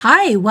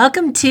Hi,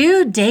 welcome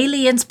to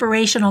Daily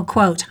Inspirational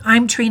Quote.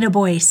 I'm Trina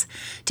Boyce.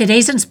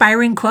 Today's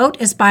inspiring quote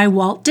is by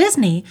Walt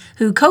Disney,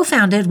 who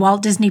co-founded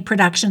Walt Disney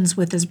Productions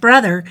with his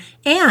brother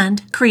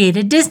and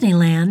created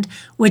Disneyland,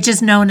 which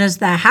is known as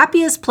the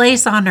happiest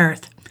place on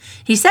earth.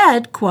 He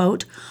said,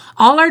 quote,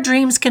 "All our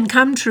dreams can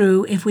come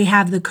true if we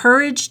have the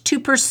courage to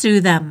pursue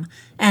them,"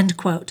 end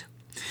quote.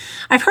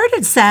 I've heard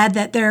it said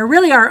that there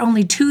really are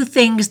only two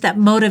things that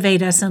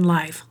motivate us in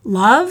life,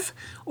 love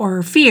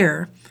or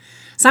fear.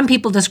 Some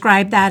people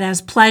describe that as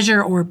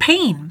pleasure or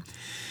pain.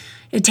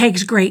 It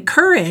takes great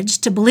courage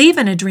to believe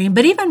in a dream,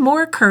 but even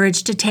more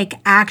courage to take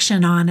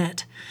action on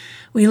it.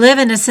 We live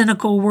in a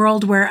cynical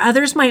world where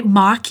others might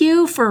mock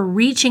you for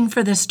reaching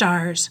for the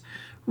stars.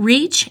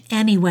 Reach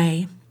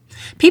anyway.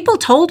 People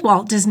told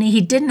Walt Disney he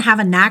didn't have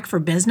a knack for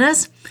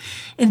business.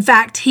 In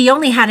fact, he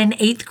only had an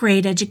 8th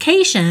grade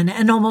education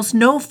and almost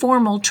no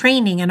formal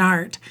training in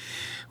art.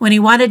 When he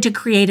wanted to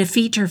create a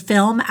feature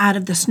film out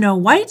of the Snow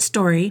White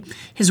story,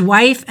 his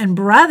wife and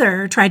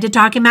brother tried to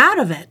talk him out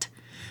of it.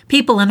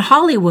 People in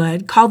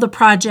Hollywood called the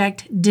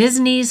project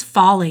Disney's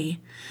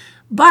Folly.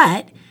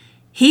 But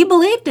he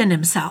believed in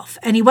himself,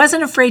 and he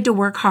wasn't afraid to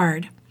work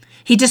hard.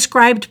 He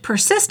described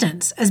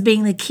persistence as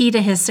being the key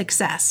to his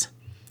success.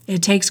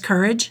 It takes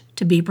courage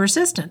to be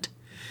persistent.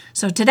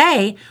 So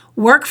today,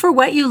 work for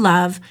what you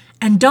love,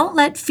 and don't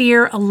let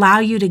fear allow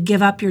you to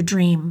give up your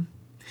dream.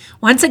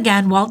 Once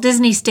again, Walt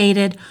Disney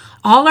stated,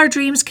 "All our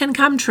dreams can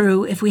come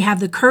true if we have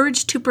the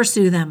courage to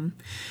pursue them."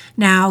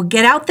 Now,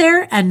 get out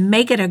there and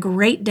make it a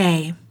great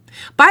day.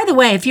 By the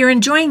way, if you're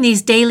enjoying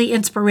these daily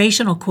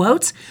inspirational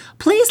quotes,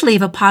 please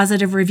leave a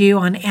positive review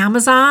on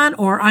Amazon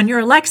or on your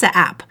Alexa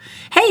app.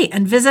 Hey,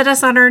 and visit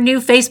us on our new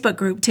Facebook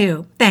group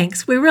too.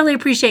 Thanks. We really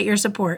appreciate your support.